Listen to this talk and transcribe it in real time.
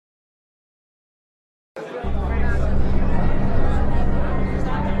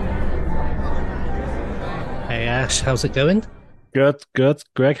Hey Ash, how's it going? Good, good.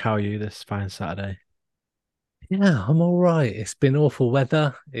 Greg, how are you this fine Saturday? Yeah, I'm all right. It's been awful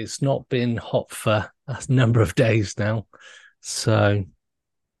weather. It's not been hot for a number of days now. So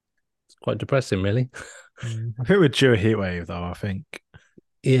it's quite depressing, really. I think we're due a heat wave, though. I think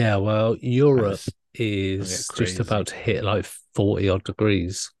Yeah, well, Europe it's gonna get is just about crazy. to hit like 40 odd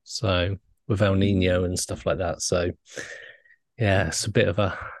degrees. So with El Nino and stuff like that. So yeah, it's a bit of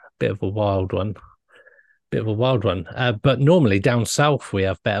a wild one. Bit of a wild one. But normally down south we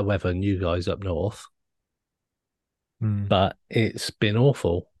have better weather than you guys up north. Mm. But it's been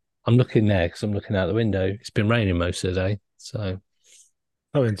awful. I'm looking there because I'm looking out the window. It's been raining most of the day. So,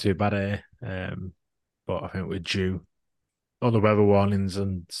 Not been too bad here, but I think we're due. All the weather warnings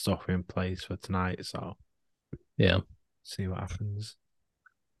and stuff are in place for tonight, so yeah, see what happens.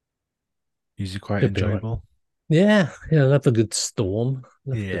 Usually quite should be all right. enjoyable. Yeah, yeah, love a good storm.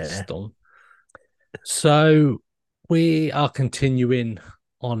 Love a good Yeah, storm. So, we are continuing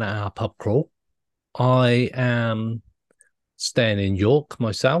on our pub crawl. I am staying in York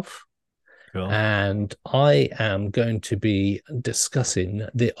myself, cool. and I am going to be discussing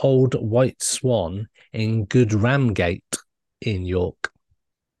the old White Swan in Good Ramgate in York.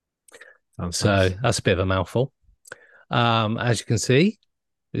 Sounds So, nice. that's a bit of a mouthful. As you can see,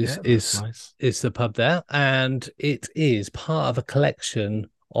 is Yeah, that's is nice. is the pub there, and it is part of a collection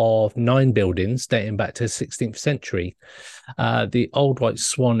of 9 buildings dating back to the 16th century. The Old White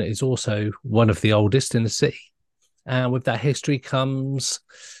Swan is also one of the oldest in the city, and with that history comes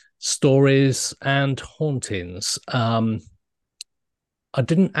stories and hauntings. I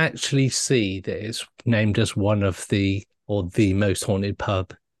didn't actually see that it's named as one of the most haunted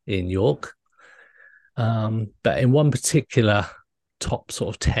pub in York. But in one particular top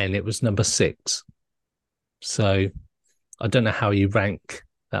sort of 10, it was number 6. So I don't know how you rank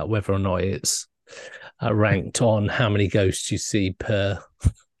that, whether or not it's ranked on how many ghosts you see per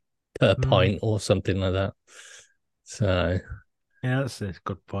Mm. pint or something like that. So Yeah, that's a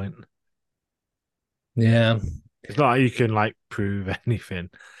good point. yeah, It's not like you can like prove anything.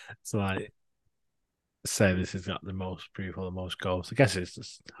 It's like say this has got the most proof or the most goals. I guess it's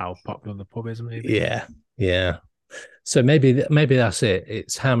just how popular the pub is, maybe. yeah, yeah. So maybe that's it.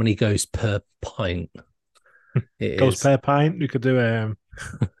 It's how many ghosts per pint it Ghost is. per pint. We could do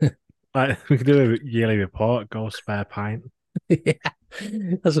like we could do a yearly report. Ghost per pint. Yeah,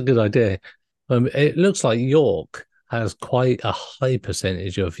 that's a good idea. It looks like York has quite a high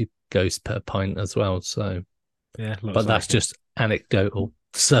percentage of ghosts per pint as well. So, Yeah, looks but that's like it. just anecdotal.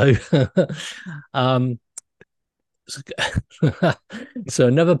 So, um, so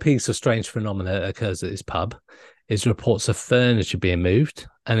another piece of strange phenomena that occurs at this pub is reports of furniture being moved,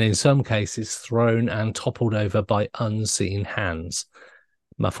 and in some cases thrown and toppled over by unseen hands.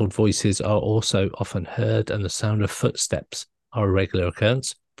 Muffled voices are also often heard, and the sound of footsteps are a regular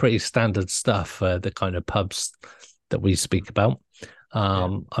occurrence. Pretty standard stuff for the kind of pubs that we speak about.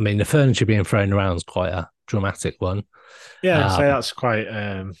 Yeah, I mean, the furniture being thrown around is quite a dramatic one. yeah. I'd say Um, that's quite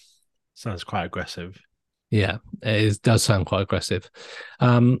sounds quite aggressive. yeah, does sound quite aggressive.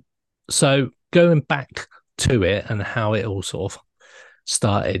 Um, so going back to it and how it all sort of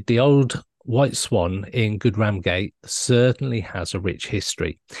started, the old White Swan in Good Ramgate certainly has a rich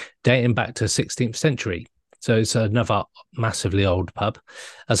history, dating back to the 16th century. So it's another massively old pub.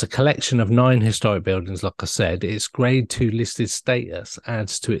 As a collection of 9 historic buildings, like I said, its Grade 2 listed status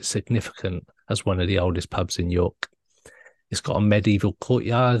adds to its significance as one of the oldest pubs in York. It's got a medieval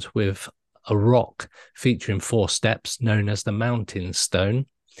courtyard with a rock featuring 4 steps known as the Mountain Stone,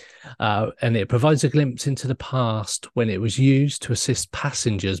 and it provides a glimpse into the past when it was used to assist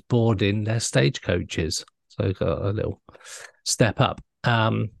passengers boarding their stagecoaches. So it got a little step up.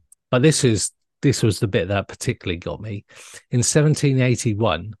 But this was the bit that particularly got me. In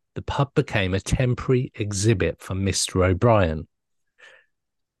 1781, the pub became a temporary exhibit for Mr. O'Brien.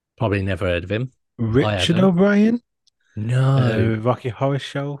 Probably never heard of him. I Richard hadn't. O'Brien, No, Rocky Horror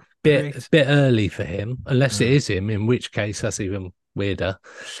Show bit creator. bit early for him, unless it Uh, is him, in which case that's even weirder.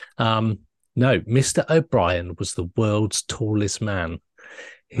 Um, no, Mr. O'Brien was the world's tallest man.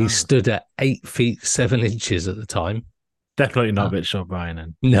 He ah, stood at 8 feet 7 inches at the time. definitely not Uh, Richard O'Brien,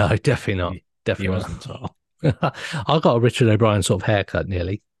 and no, definitely not. he Definitely wasn't tall. not. I got a Richard O'Brien sort of haircut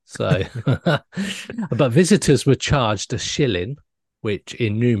nearly. So, but visitors were charged a shilling, which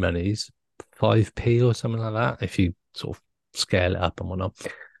in new money's 5p or something like that, if you sort of scale it up and whatnot,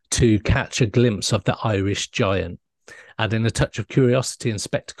 to catch a glimpse of the Irish giant, adding a touch of curiosity and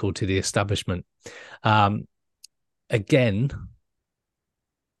spectacle to the establishment. Um, Again,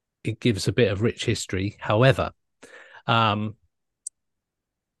 it gives a bit of rich history. However, um,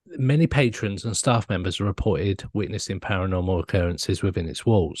 many patrons and staff members are reported witnessing paranormal occurrences within its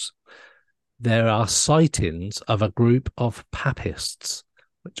walls. There are sightings of a group of papists,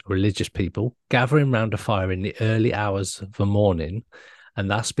 which are religious people, gathering round a fire in the early hours of the morning, and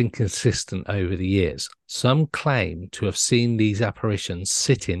that's been consistent over the years. Some claim to have seen these apparitions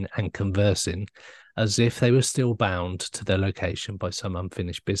sitting and conversing as if they were still bound to their location by some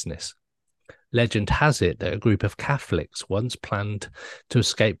unfinished business. Legend has it that a group of Catholics once planned to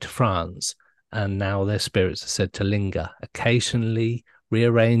escape to France, and now their spirits are said to linger, occasionally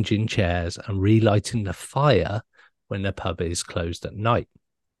rearranging chairs and relighting the fire when the pub is closed at night.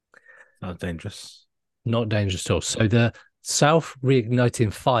 Sounds dangerous. Not dangerous at all. So the self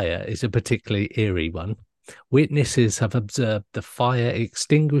reigniting fire is a particularly eerie one. Witnesses have observed the fire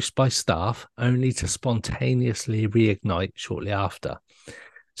extinguished by staff only to spontaneously reignite shortly after,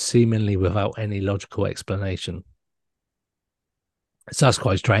 seemingly without any logical explanation. So that's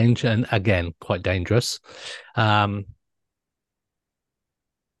quite strange and, again, quite dangerous. The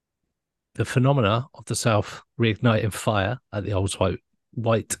phenomena of the self reigniting fire at the old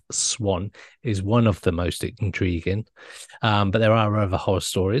White Swan is one of the most intriguing, but there are other horror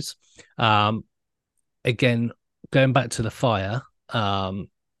stories. Again, going back to the fire,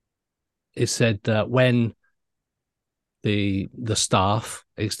 it said that when the staff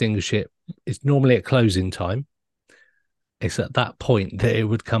extinguish it, it's normally at closing time. It's at that point that it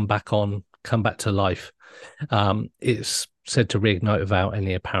would come back to life. It's said to reignite without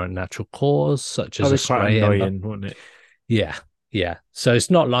any apparent natural cause, such as That'd a be quite stray annoying, ember. wouldn't it? Yeah, yeah. So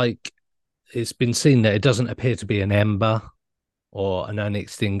it's not like it's been seen that it doesn't appear to be an ember or an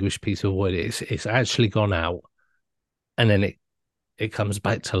unextinguished piece of wood. It's actually gone out, and then it comes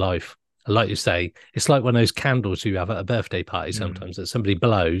back to life. And like you say, it's like one of those candles you have at a birthday party sometimes that somebody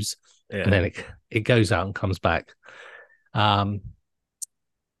blows, and then it goes out and comes back. And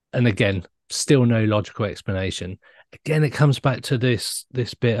again, still no logical explanation. Again, it comes back to this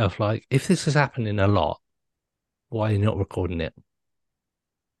bit of like, if this is happening a lot, why are you not recording it?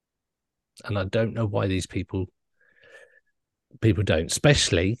 And I don't know why these people don't,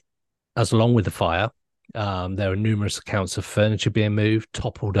 especially as along with the fire, there are numerous accounts of furniture being moved,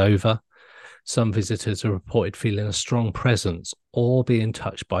 toppled over. Some visitors are reported feeling a strong presence or being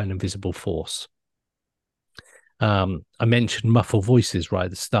touched by an invisible force. I mentioned muffled voices right at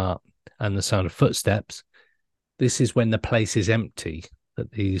the start and the sound of footsteps. This is when the place is empty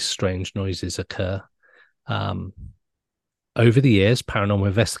that these strange noises occur. Over the years, paranormal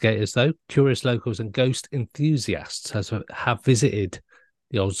investigators, though, curious locals and ghost enthusiasts have visited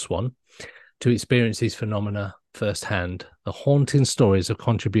the Old Swan to experience these phenomena firsthand. The haunting stories have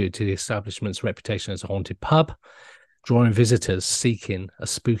contributed to the establishment's reputation as a haunted pub, drawing visitors seeking a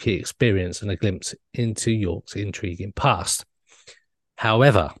spooky experience and a glimpse into York's intriguing past.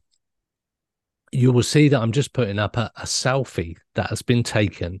 However, you will see that I'm just putting up a selfie that has been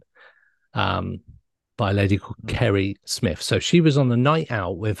taken by a lady called Kerry Smith. So she was on a night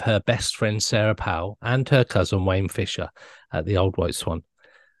out with her best friend Sarah Powell and her cousin Wayne Fisher at the Old White Swan.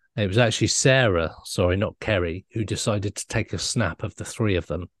 It was actually Sarah, sorry, not Kerry, who decided to take a snap of the three of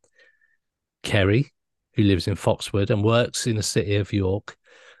them. Kerry, who lives in Foxwood and works in the city of York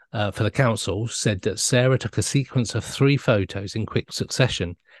for the council, said that Sarah took a sequence of 3 photos in quick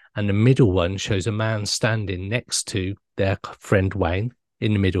succession, and the middle one shows a man standing next to their friend Wayne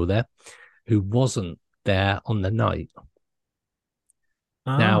in the middle there, who wasn't there on the night.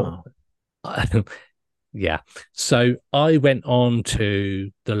 Now, yeah. So I went on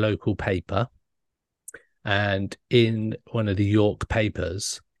to the local paper, and in one of the York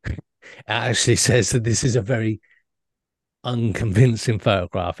papers, it actually says that this is a very unconvincing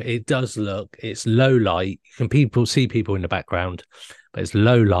photograph. It does look, it's low light. You can see people in the background, but it's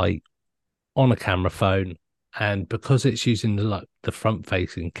low light on a camera phone. And because it's using the front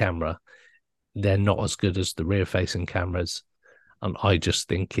facing camera, they're not as good as the rear facing cameras. And I just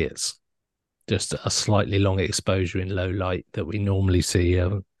think it's just a slightly long exposure in low light that we normally see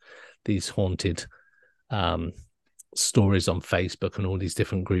these haunted stories on Facebook and all these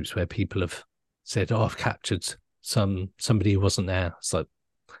different groups where people have said, "Oh, I've captured somebody who wasn't there." It's like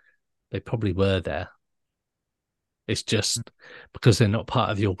they probably were there. It's just because they're not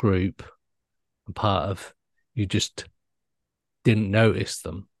part of your group and part of you just didn't notice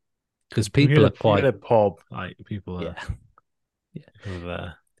them, because people are quite a pub, like people are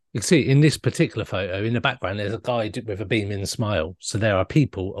there. You can see in this particular photo in the background, there's a guy with a beaming smile. So there are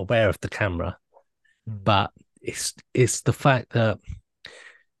people aware of the camera, but it's the fact that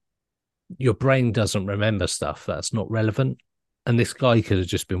your brain doesn't remember stuff that's not relevant. and this guy could have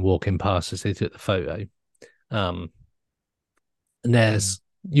just been walking past as they took the photo. Um, and Mm. there's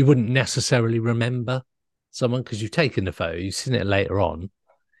you wouldn't necessarily remember someone because you've taken the photo, you've seen it later on.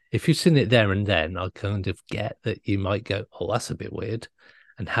 If you've seen it there and then, I kind of get that you might go, "Oh, that's a bit weird,"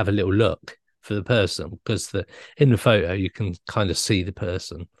 and have a little look for the person because the in the photo you can kind of see the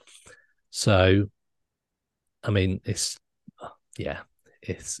person. So, I mean, yeah,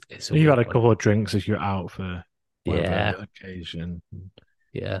 it's a You had weird a one. couple of drinks as you're out for whatever Yeah, occasion.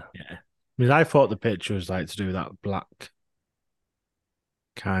 yeah, Yeah. I mean, I thought the picture was like to do that black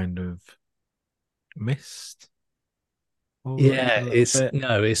kind of mist over it a yeah. little It's bit.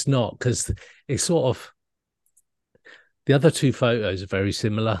 no, it's not because it's sort of the other two photos are very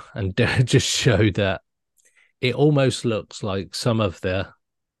similar and just show that it almost looks like some of the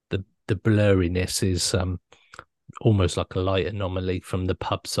blurriness is almost like a light anomaly from the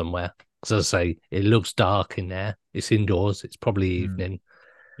pub somewhere. Because as I say, it looks dark in there. It's indoors. It's probably Mm. evening.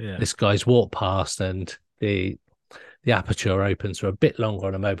 Yeah. This guy's walked past, and the aperture opens for a bit longer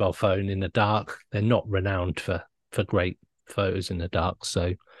on a mobile phone in the dark. They're not renowned for great photos in the dark.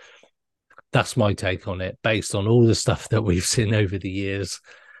 So that's my take on it, based on all the stuff that we've seen over the years.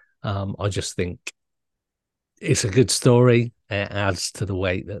 I just think it's a good story. It adds to the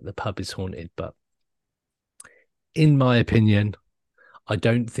weight that the pub is haunted, but in my opinion, I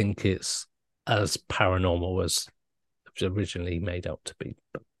don't think it's as paranormal as it was originally made out to be.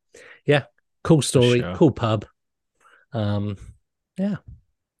 But yeah, cool For story, sure. cool pub. Um, yeah,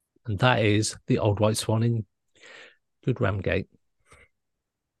 and that is the Old White Swan in Good Ramgate.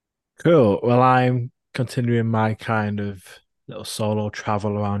 Cool. Well, I'm continuing my kind of little solo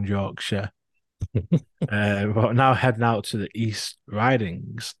travel around Yorkshire. But now heading out to the East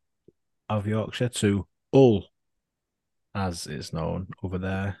Ridings of Yorkshire to Hull, as it's known over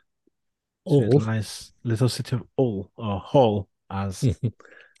there. To the All nice little city of Hull, or Hull, as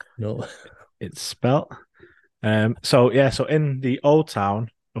no, it's spelt. So in the old town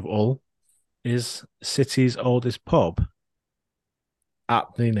of Hull is city's oldest pub,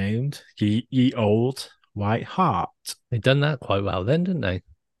 aptly named Ye Old White Hart. they done that quite well then, didn't they?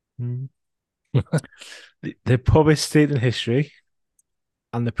 Mm. The pub is steeped in history,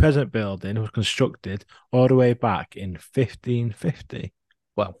 and the present building was constructed all the way back in 1550.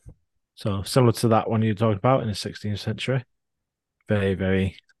 Well, So similar to that one you talked about in the 16th century. Very,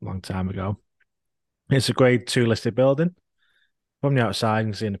 very long time ago. It's a grade two listed building. From the outside, you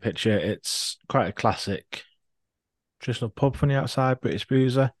can see in the picture, it's quite a classic traditional pub from the outside, British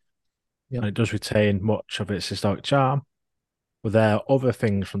Bruiser, yep. and it does retain much of its historic charm. But there are other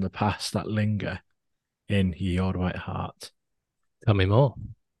things from the past that linger in Ye Old White Hart. Tell me more.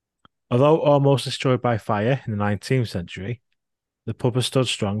 Although almost destroyed by fire in the 19th century, the pub has stood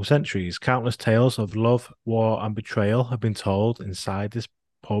strong for centuries. Countless tales of love, war, and betrayal have been told inside this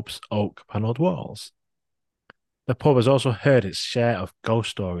pub's oak panelled walls. The pub has also heard its share of ghost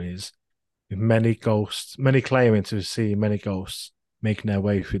stories, with many claiming to see many ghosts making their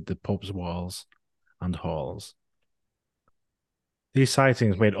way through the pub's walls and halls. These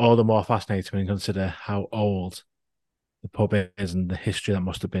sightings made all the more fascinating when you consider how old the pub is and the history that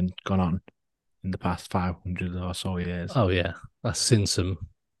must have been gone on in the past 500 or so years. Oh yeah, I've seen some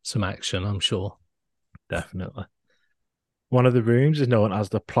action, I'm sure. Definitely. One of the rooms is known as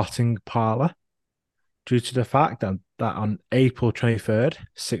the plotting parlour due to the fact that on April 23rd,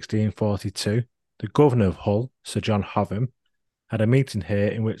 1642, the governor of Hull, Sir John Hotham, had a meeting here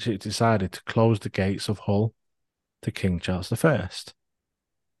in which it decided to close the gates of Hull to King Charles I.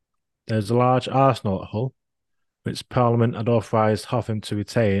 There's a large arsenal at Hull, which Parliament had authorised Hotham to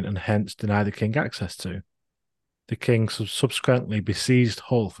retain and hence deny the king access to. The king subsequently besieged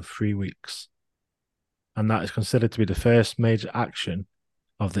Hull for 3 weeks, and that is considered to be the first major action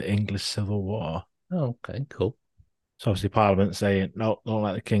of the English Civil War. Oh, okay, cool. So obviously Parliament saying, no, don't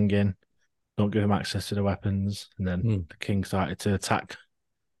let the king in, don't give him access to the weapons. And then Mm, the king started to attack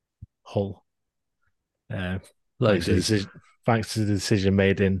Hull. Uh, thanks to the loads. decision, thanks to the decision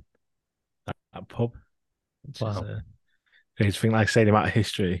made in that pub, which is Wow. a crazy thing. Like I say, the amount of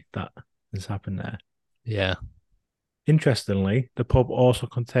history that has happened there. Yeah. Interestingly, the pub also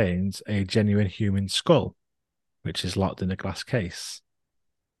contains a genuine human skull, which is locked in a glass case.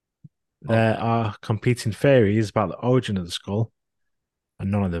 Oh, There are competing theories about the origin of the skull, and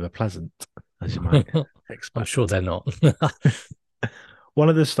none of them are pleasant, as you might I'm sure expect. they're not. One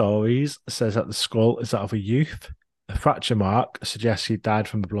of the stories says that the skull is that of a youth. A fracture mark suggests he died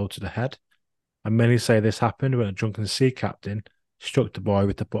from a blow to the head, and many say this happened when a drunken sea captain struck the boy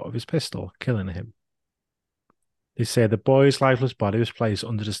with the butt of his pistol, killing him. They say the boy's lifeless body was placed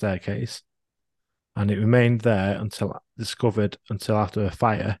under the staircase, and it remained there until discovered until after a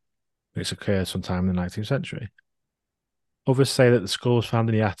fire, which occurred sometime in the 19th century. Others say that the skull was found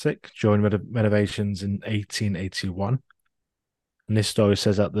in the attic during renovations in 1881. And this story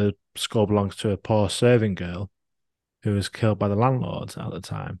says that the skull belongs to a poor serving girl who was killed by the landlord at the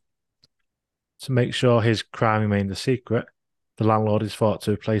time. To make sure his crime remained a secret, the landlord is thought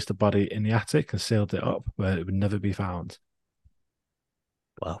to have placed the body in the attic and sealed it up where it would never be found.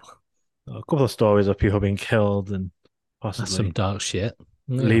 Well, A couple of stories of people being killed and that's some possibly dark shit.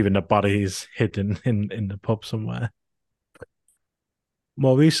 Yeah. leaving the bodies hidden in the pub somewhere.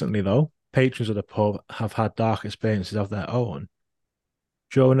 More recently, though, patrons of the pub have had dark experiences of their own.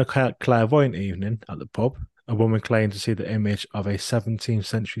 During a clairvoyant evening at the pub, a woman claimed to see the image of a 17th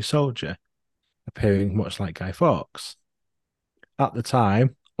century soldier appearing much like Guy Fawkes. At the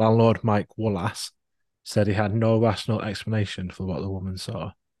time, landlord Mike Wallace said he had no rational explanation for what the woman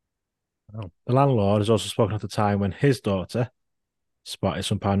saw. Oh, The landlord has also spoken of the time when his daughter spotted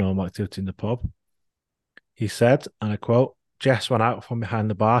some paranormal activity in the pub. He said, and I quote, Jess ran out from behind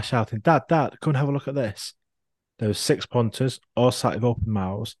the bar shouting, Dad, Dad, come and have a look at this. There were 6 punters, all sat with open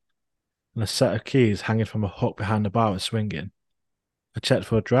mouths, and a set of keys hanging from a hook behind the bar was swinging. I checked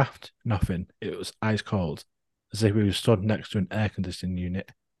for a draft, nothing. It was ice cold, as if we were stood next to an air conditioning unit.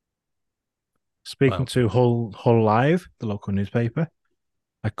 Speaking well, to Hull Live, the local newspaper,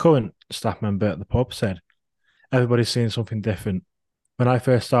 a current staff member at the pub said, Everybody's seeing something different. When I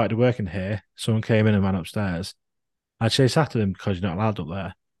first started working here, someone came in and ran upstairs. I chased after them because you're not allowed up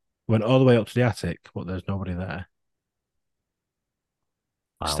there. Went all the way up to the attic, but there's nobody there.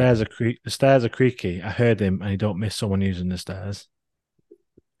 wow. The stairs are creaky. I heard him, and he don't miss someone using the stairs.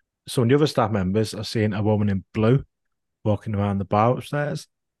 Some of the other staff members are seeing a woman in blue walking around the bar upstairs,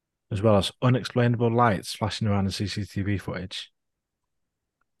 as well as unexplainable lights flashing around the CCTV footage.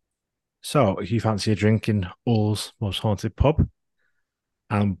 So, if you fancy a drink in Hull's most haunted pub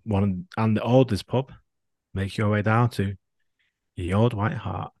and the oldest pub, make your way down to the Old White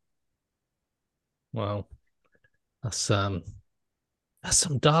Hart. Well, that's that's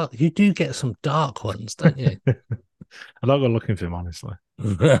some dark. You do get some dark ones, don't you? I'm not going looking for him, honestly.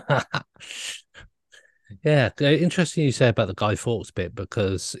 Yeah, interesting you say about the Guy Fawkes bit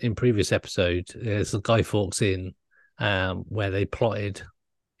because in previous episode there's the Guy Fawkes in where they plotted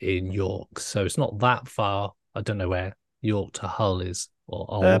in York, so it's not that far. I don't know where York to Hull is or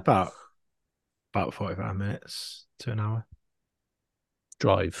Hull About 45 minutes to an hour.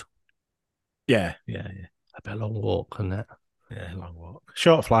 drive. Yeah. A bit long walk and that. Yeah, long walk.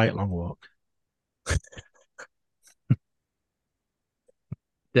 Short flight, long walk.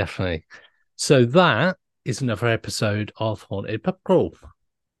 Definitely. So that is another episode of Haunted Pub Crawl.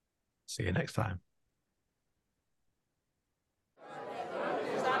 See you next time.